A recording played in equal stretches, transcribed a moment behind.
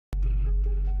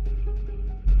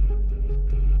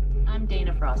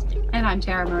Dana Frostick. And I'm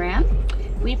Tara Morand.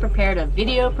 We prepared a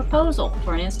video proposal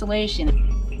for an installation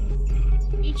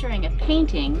featuring a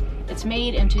painting that's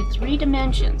made into 3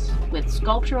 dimensions with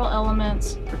sculptural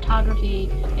elements, photography,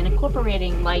 and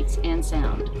incorporating lights and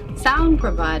sound. Sound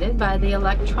provided by the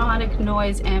electronic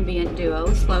noise ambient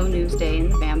duo Slow News Day in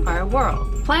the Vampire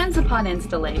World. Plans upon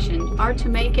installation are to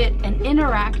make it an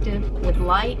interactive with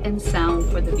light and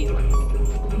sound for the viewer.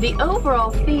 The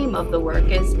overall theme of the work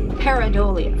is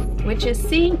pareidolia, which is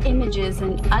seeing images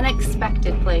in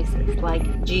unexpected places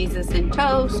like Jesus in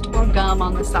toast or gum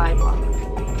on the sidewalk.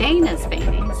 Dana's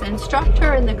paintings instruct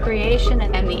her in the creation,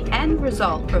 and the end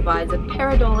result provides a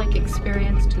pareidolic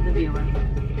experience to the viewer.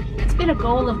 It's been a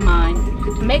goal of mine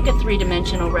to make a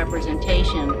 3-dimensional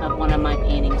representation of one of my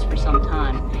paintings for some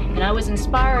time, and I was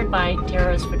inspired by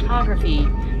Tara's photography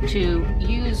to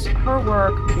use her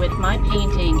work with my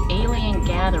painting Alien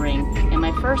Gathering in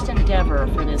my first endeavor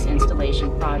for this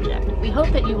installation project. We hope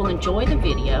that you will enjoy the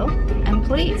video, and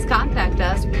please contact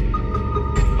us